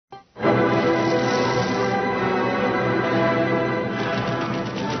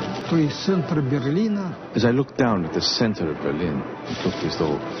As I looked down at the center of Berlin, it looked as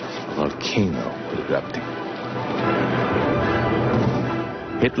though a volcano had erupted.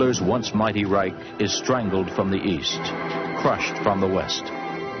 Hitler's once mighty Reich is strangled from the east, crushed from the west,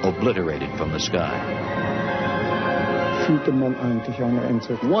 obliterated from the sky.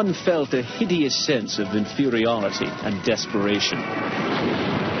 One felt a hideous sense of inferiority and desperation.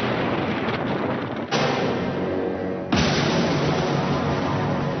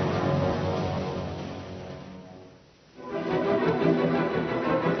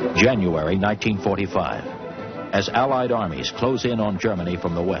 January 1945. As Allied armies close in on Germany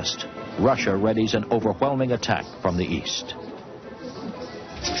from the west, Russia readies an overwhelming attack from the east.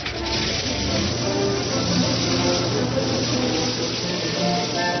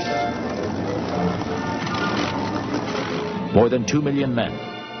 More than 2 million men,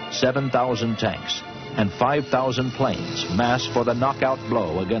 7,000 tanks, and 5,000 planes mass for the knockout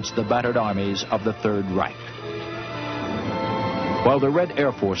blow against the battered armies of the Third Reich. While the Red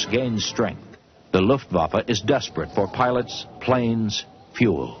Air Force gains strength, the Luftwaffe is desperate for pilots, planes,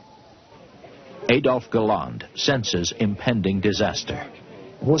 fuel. Adolf Galland senses impending disaster.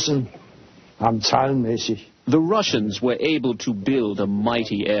 The Russians were able to build a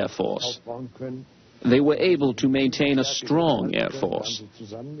mighty air force. They were able to maintain a strong air force.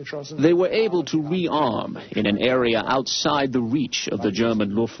 They were able to rearm in an area outside the reach of the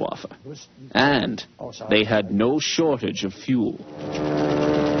German Luftwaffe. And they had no shortage of fuel.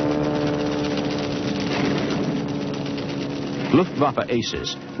 Luftwaffe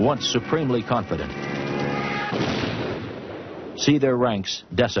aces, once supremely confident, see their ranks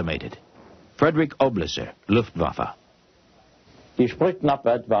decimated. Frederick Obliser, Luftwaffe. We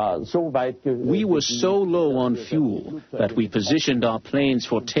were so low on fuel that we positioned our planes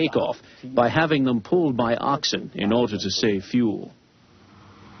for takeoff by having them pulled by oxen in order to save fuel.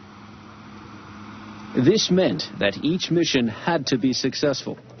 This meant that each mission had to be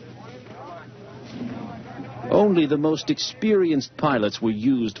successful. Only the most experienced pilots were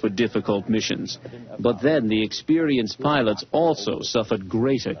used for difficult missions, but then the experienced pilots also suffered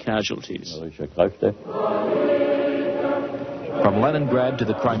greater casualties. From Leningrad to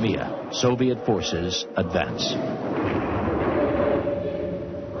the Crimea, Soviet forces advance.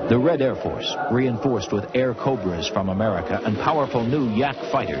 The Red Air Force, reinforced with Air Cobras from America and powerful new Yak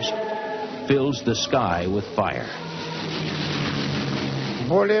fighters, fills the sky with fire.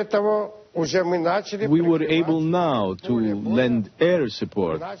 We were able now to lend air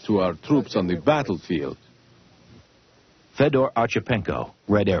support to our troops on the battlefield. Fedor Archipenko,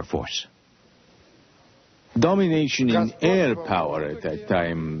 Red Air Force. Domination in air power at that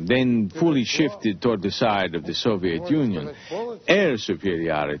time then fully shifted toward the side of the Soviet Union. Air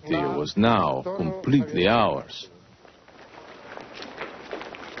superiority was now completely ours.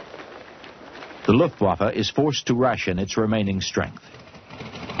 The Luftwaffe is forced to ration its remaining strength.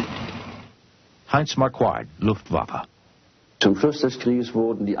 Heinz Marquardt, Luftwaffe. At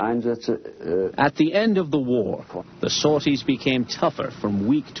the end of the war, the sorties became tougher from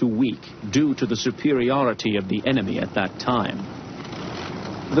week to week due to the superiority of the enemy at that time.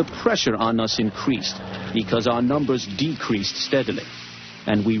 The pressure on us increased because our numbers decreased steadily,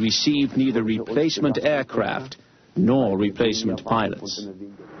 and we received neither replacement aircraft nor replacement pilots.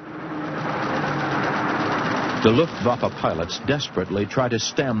 The Luftwaffe pilots desperately try to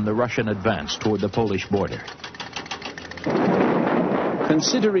stem the Russian advance toward the Polish border.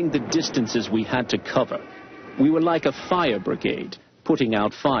 Considering the distances we had to cover, we were like a fire brigade, putting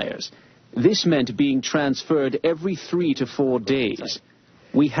out fires. This meant being transferred every 3 to 4 days.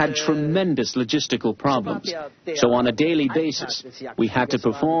 We had tremendous logistical problems, so on a daily basis, we had to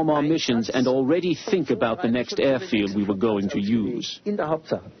perform our missions and already think about the next airfield we were going to use.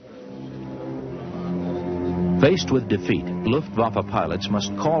 Faced with defeat, Luftwaffe pilots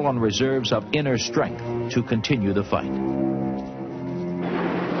must call on reserves of inner strength to continue the fight.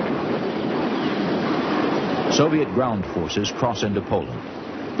 Soviet ground forces cross into Poland.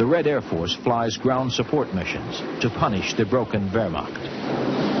 The Red Air Force flies ground support missions to punish the broken Wehrmacht.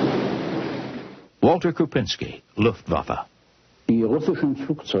 Walter Krupinski, Luftwaffe. The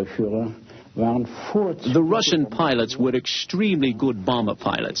Russian pilots were extremely good bomber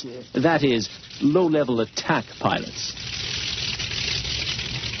pilots, that is, low-level attack pilots.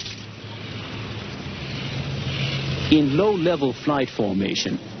 In low-level flight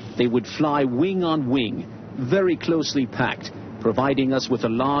formation, they would fly wing on wing, very closely packed, providing us with a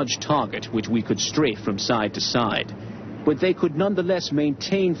large target which we could strafe from side to side. But they could nonetheless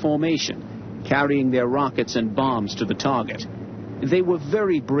maintain formation, carrying their rockets and bombs to the target. They were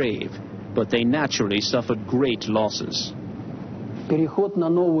very brave, but they naturally suffered great losses.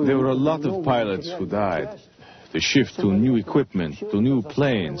 There were a lot of pilots who died. The shift to new equipment, to new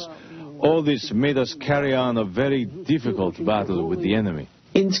planes, all this made us carry on a very difficult battle with the enemy.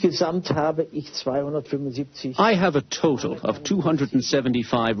 I have a total of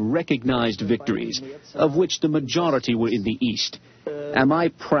 275 recognized victories, of which the majority were in the East. Am I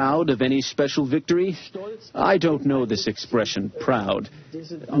proud of any special victory? I don't know this expression, proud.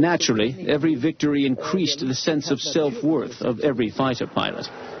 Naturally, every victory increased the sense of self-worth of every fighter pilot.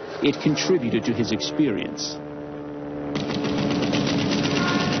 It contributed to his experience.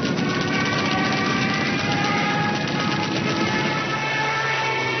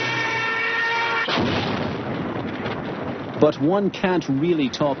 But one can't really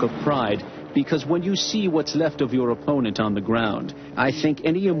talk of pride, because when you see what's left of your opponent on the ground, I think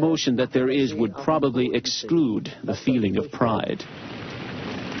any emotion that there is would probably exclude the feeling of pride.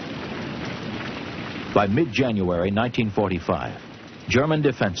 By mid-January 1945, German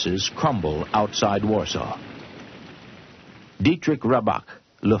defenses crumble outside Warsaw. Dietrich Rabach,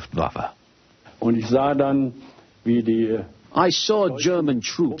 Luftwaffe. I saw German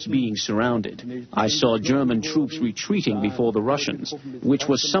troops being surrounded. I saw German troops retreating before the Russians, which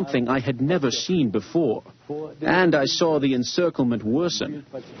was something I had never seen before. And I saw the encirclement worsen.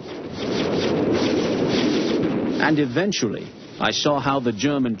 And eventually, I saw how the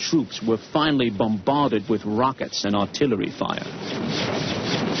German troops were finally bombarded with rockets and artillery fire.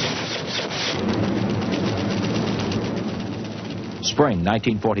 Spring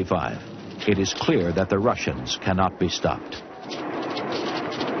 1945. It is clear that the Russians cannot be stopped.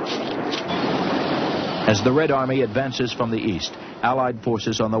 As the Red Army advances from the east, Allied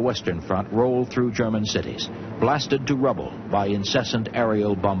forces on the Western Front roll through German cities, blasted to rubble by incessant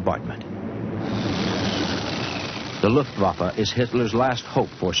aerial bombardment. The Luftwaffe is Hitler's last hope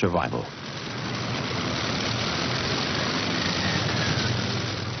for survival.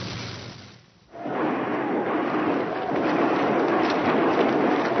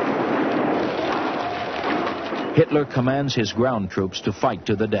 Hitler commands his ground troops to fight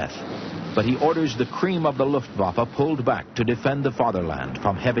to the death, but he orders the cream of the Luftwaffe pulled back to defend the fatherland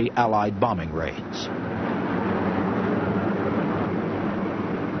from heavy Allied bombing raids.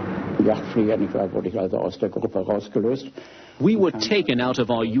 We were taken out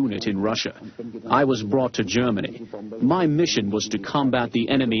of our unit in Russia. I was brought to Germany. My mission was to combat the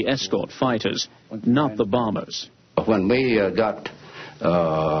enemy escort fighters, not the bombers. When we got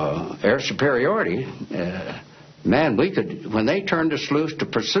air superiority, man, we could, when they turned us loose to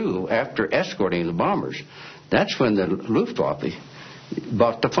pursue after escorting the bombers, that's when the Luftwaffe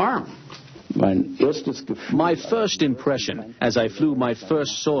bought the farm. My first impression as I flew my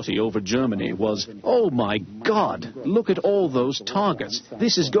first sortie over Germany was, oh my God, look at all those targets.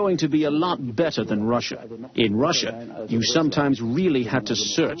 This is going to be a lot better than Russia. In Russia, you sometimes really had to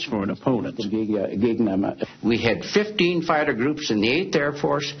search for an opponent. We had 15 fighter groups in the 8th Air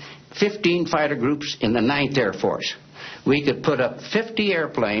Force, 15 fighter groups in the 9th Air Force. We could put up 50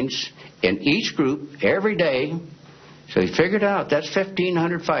 airplanes in each group every day. So he figured out that's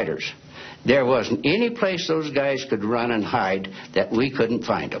 1,500 fighters. There wasn't any place those guys could run and hide that we couldn't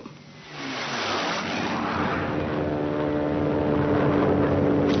find them.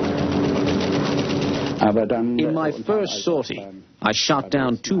 In my first sortie, I shot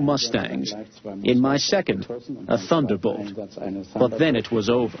down 2 Mustangs. In my second, a Thunderbolt. But then it was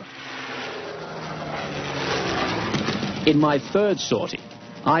over. In my third sortie,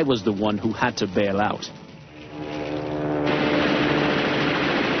 I was the one who had to bail out.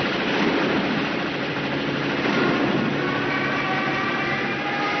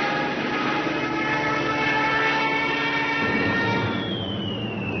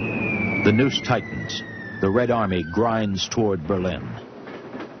 The noose tightens. The Red Army grinds toward Berlin.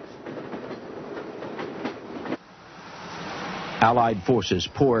 Allied forces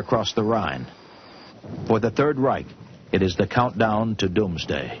pour across the Rhine. For the Third Reich, it is the countdown to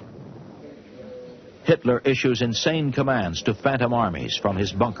doomsday. Hitler issues insane commands to phantom armies from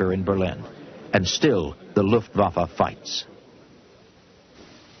his bunker in Berlin. And still, the Luftwaffe fights.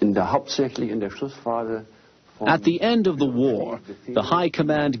 At the end of the war, the High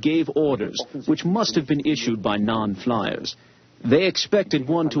Command gave orders which must have been issued by non-flyers. They expected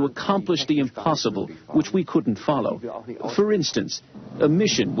one to accomplish the impossible, which we couldn't follow. For instance, a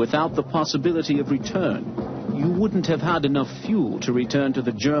mission without the possibility of return. You wouldn't have had enough fuel to return to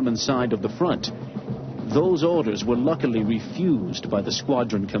the German side of the front. Those orders were luckily refused by the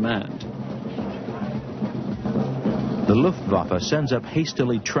squadron command. The Luftwaffe sends up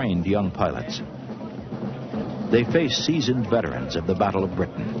hastily trained young pilots. They face seasoned veterans of the Battle of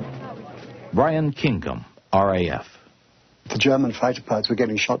Britain. Brian Kingham, RAF. The German fighter pilots were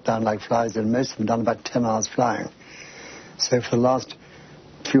getting shot down like flies, and most of them done about 10 hours flying. So for the last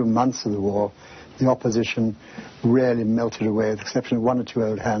few months of the war, the opposition really melted away. With the exception of one or two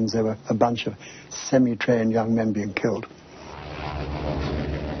old hands, there were a bunch of semi-trained young men being killed.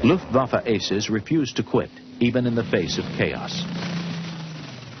 Luftwaffe aces refused to quit, even in the face of chaos.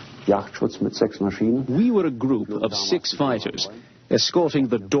 We were a group of 6 fighters escorting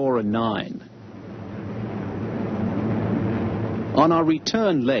the Dora 9. On our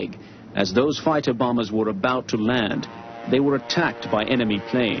return leg, as those fighter bombers were about to land, they were attacked by enemy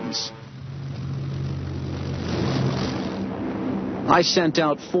planes. I sent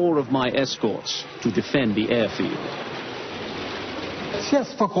out 4 of my escorts to defend the airfield.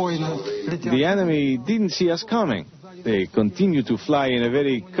 The enemy didn't see us coming. They continued to fly in a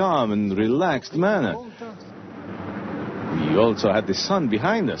very calm and relaxed manner. We also had the sun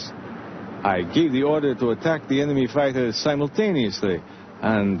behind us. I gave the order to attack the enemy fighters simultaneously,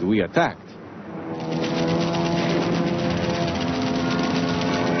 and we attacked.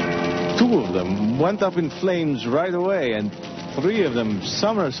 2 of them went up in flames right away, and 3 of them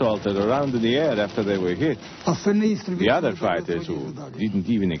somersaulted around in the air after they were hit. The other fighters, who didn't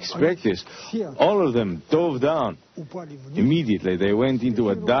even expect this, all of them dove down. Immediately they went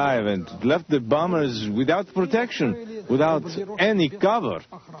into a dive and left the bombers without protection, without any cover.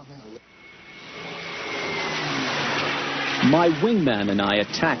 My wingman and I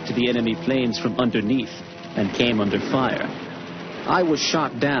attacked the enemy planes from underneath and came under fire. I was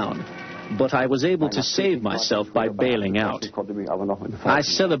shot down, but I was able to save myself by bailing out. I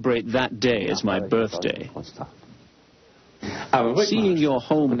celebrate that day as my birthday. Seeing your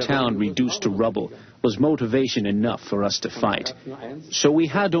hometown reduced to rubble was motivation enough for us to fight. So we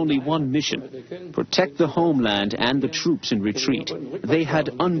had only one mission: protect the homeland and the troops in retreat. They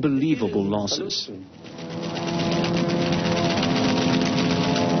had unbelievable losses.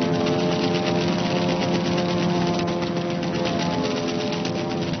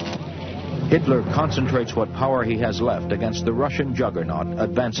 Hitler concentrates what power he has left against the Russian juggernaut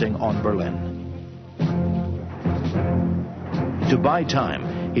advancing on Berlin. To buy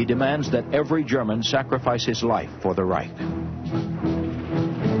time, he demands that every German sacrifice his life for the Reich.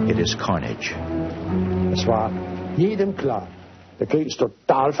 It is carnage.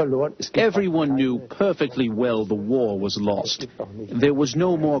 Everyone knew perfectly well the war was lost. There was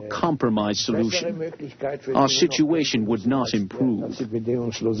no more compromise solution. Our situation would not improve.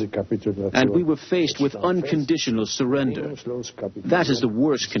 And we were faced with unconditional surrender. That is the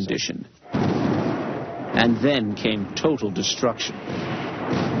worst condition. And then came total destruction.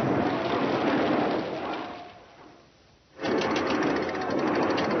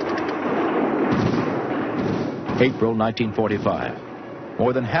 April 1945.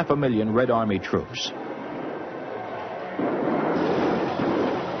 More than 500,000 Red Army troops.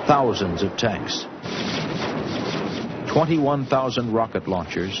 Thousands of tanks. 21,000 rocket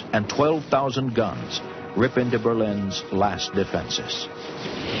launchers and 12,000 guns rip into Berlin's last defenses.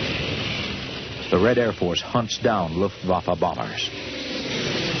 The Red Air Force hunts down Luftwaffe bombers.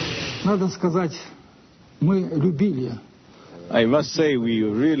 I must say we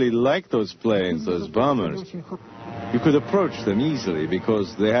really liked those planes, those bombers. You could approach them easily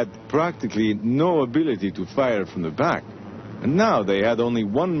because they had practically no ability to fire from the back. And now they had only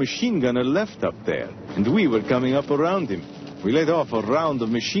one machine gunner left up there, and we were coming up around him. We let off a round of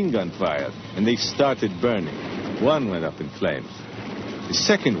machine gun fire, and they started burning. One went up in flames. The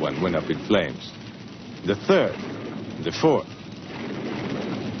second one went up in flames. The third, the fourth.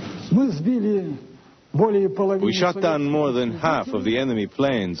 We shot down more than half of the enemy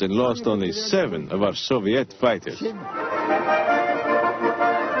planes and lost only 7 of our Soviet fighters.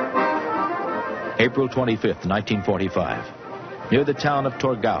 April 25th, 1945. Near the town of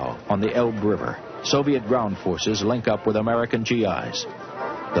Torgau on the Elbe River, Soviet ground forces link up with American GIs.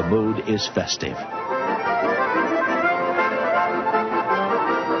 The mood is festive.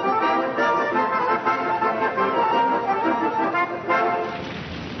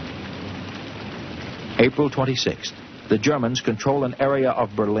 April 26th. The Germans control an area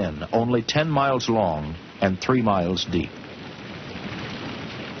of Berlin only 10 miles long and 3 miles deep.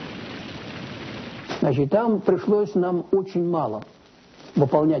 There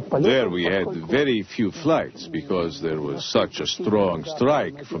we had very few flights because there was such a strong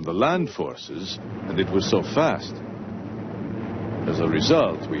strike from the land forces and it was so fast. As a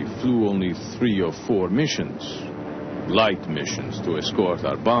result, we flew only 3 or 4 missions. Light missions to escort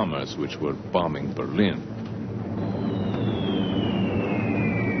our bombers, which were bombing Berlin.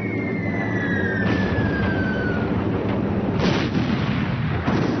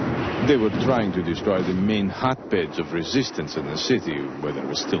 They were trying to destroy the main hotbeds of resistance in the city, where they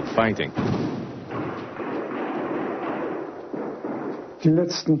were still fighting.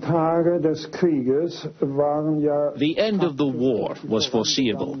 The end of the war was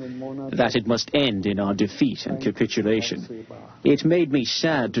foreseeable, that it must end in our defeat and capitulation. It made me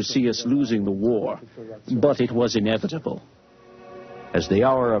sad to see us losing the war, but it was inevitable. As the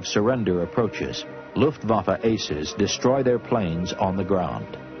hour of surrender approaches, Luftwaffe aces destroy their planes on the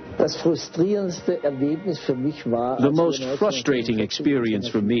ground. The most frustrating experience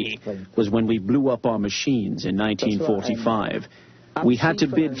for me was when we blew up our machines in 1945. We had to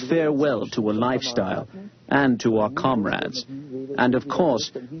bid farewell to a lifestyle and to our comrades. And of course,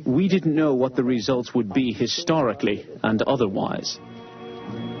 we didn't know what the results would be historically and otherwise.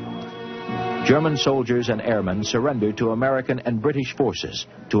 German soldiers and airmen surrendered to American and British forces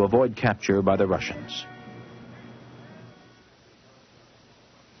to avoid capture by the Russians.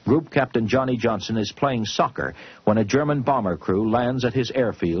 Group Captain Johnny Johnson is playing soccer when a German bomber crew lands at his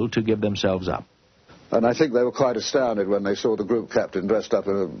airfield to give themselves up. And I think they were quite astounded when they saw the group captain dressed up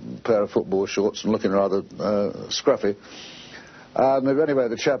in a pair of football shorts and looking rather scruffy. Anyway,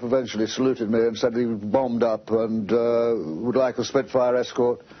 the chap eventually saluted me and said he was bombed up and would like a Spitfire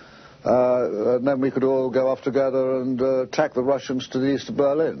escort. And then we could all go off together and attack the Russians to the east of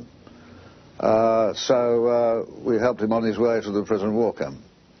Berlin. So we helped him on his way to the prisoner of war camp.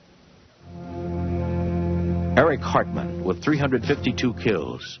 Erich Hartmann, with 352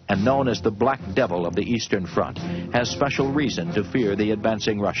 kills and known as the Black Devil of the Eastern Front, has special reason to fear the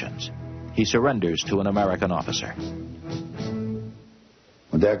advancing Russians. He surrenders to an American officer.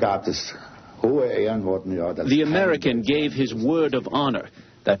 The American gave his word of honor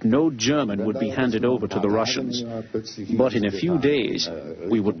that no German would be handed over to the Russians. But in a few days,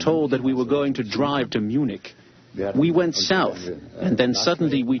 we were told that we were going to drive to Munich. We went south, and then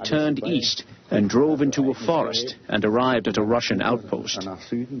suddenly we turned east and drove into a forest and arrived at a Russian outpost.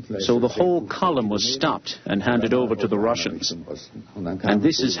 So the whole column was stopped and handed over to the Russians. And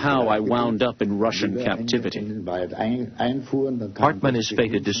this is how I wound up in Russian captivity. Hartmann is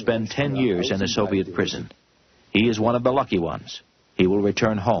fated to spend 10 years in a Soviet prison. He is one of the lucky ones. He will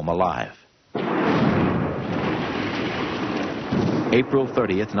return home alive. April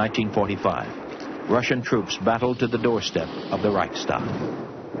 30th, 1945. Russian troops battled to the doorstep of the Reichstag.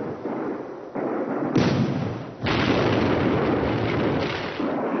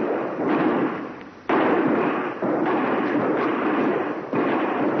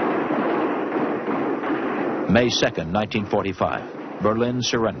 May 2nd, 1945. Berlin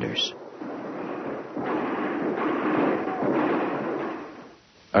surrenders.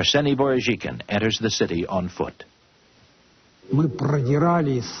 Arseny Borodikhin enters the city on foot. We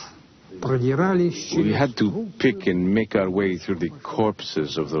had to pick and make our way through the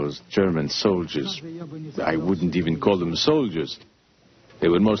corpses of those German soldiers. I wouldn't even call them soldiers. They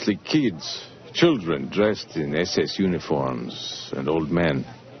were mostly kids, children dressed in SS uniforms, and old men.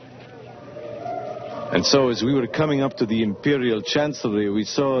 And so as we were coming up to the Imperial Chancellery, we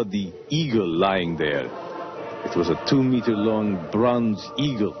saw the eagle lying there. It was a 2-meter-long bronze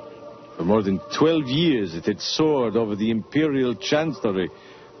eagle. For more than 12 years it had soared over the Imperial Chancellery,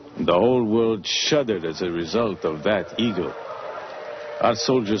 and the whole world shuddered as a result of that eagle. Our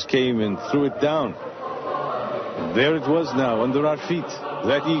soldiers came and threw it down. And there it was now, under our feet,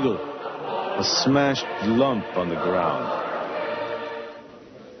 that eagle, a smashed lump on the ground.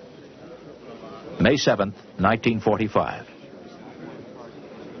 May 7th, 1945.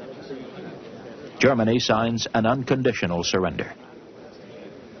 Germany signs an unconditional surrender.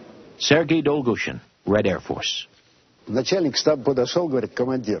 Sergei Dolgushin, Red Air Force. My chief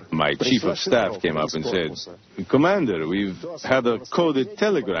of staff came up and said, "Commander, we've had a coded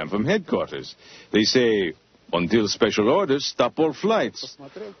telegram from headquarters. They say, until special orders, stop all flights."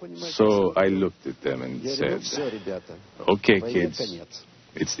 So I looked at them and said, "Okay, kids,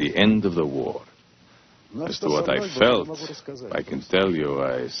 it's the end of the war." As to what I felt, I can tell you,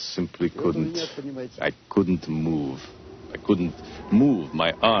 I simply couldn't move. I couldn't move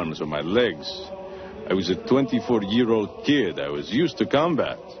my arms or my legs. I was a 24-year-old kid. I was used to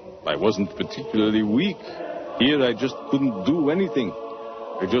combat. I wasn't particularly weak. Here I just couldn't do anything.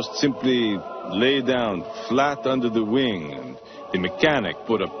 I just simply lay down flat under the wing, and the mechanic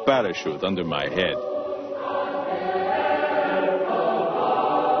put a parachute under my head.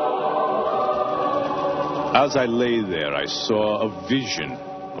 As I lay there, I saw a vision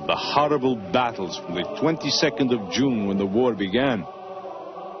of the horrible battles from the 22nd of June when the war began.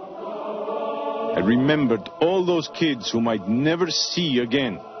 I remembered all those kids whom I'd never see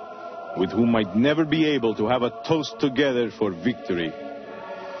again, with whom I'd never be able to have a toast together for victory.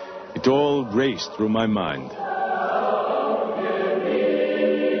 It It all raced through my mind.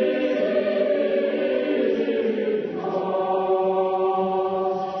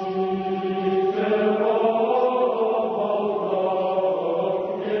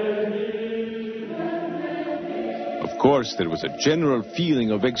 Of course, there was a general feeling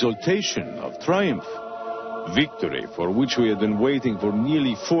of exultation, of triumph. Victory for which we had been waiting for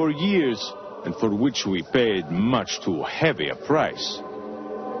nearly 4 years and for which we paid much too heavy a price.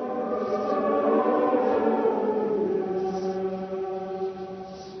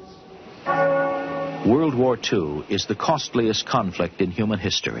 World War II is the costliest conflict in human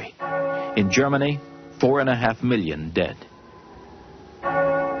history. In Germany, 4.5 million dead.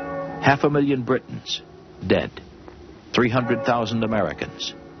 500,000 Britons dead. 300,000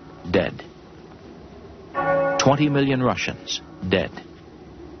 Americans dead. 20 million Russians dead.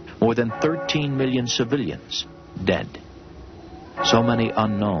 More than 13 million civilians dead. So many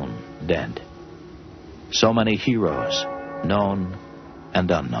unknown dead. So many heroes, known and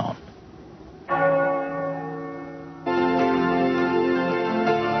unknown.